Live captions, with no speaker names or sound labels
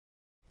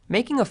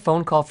Making a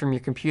phone call from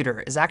your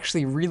computer is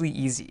actually really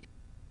easy.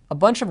 A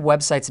bunch of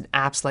websites and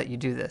apps let you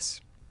do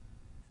this.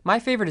 My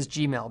favorite is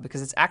Gmail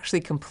because it's actually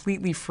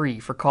completely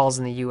free for calls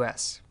in the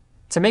US.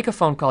 To make a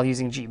phone call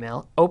using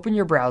Gmail, open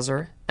your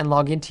browser and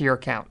log into your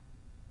account.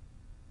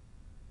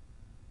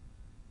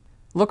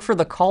 Look for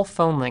the Call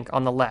Phone link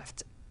on the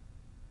left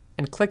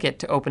and click it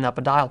to open up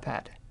a dial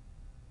pad.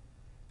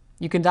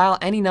 You can dial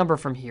any number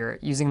from here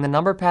using the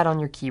number pad on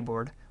your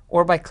keyboard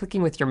or by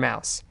clicking with your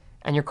mouse,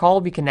 and your call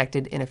will be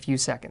connected in a few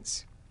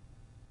seconds.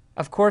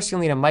 Of course,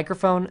 you'll need a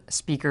microphone,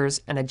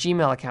 speakers, and a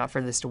Gmail account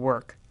for this to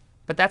work,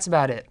 but that's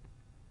about it.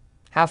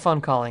 Have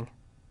fun calling.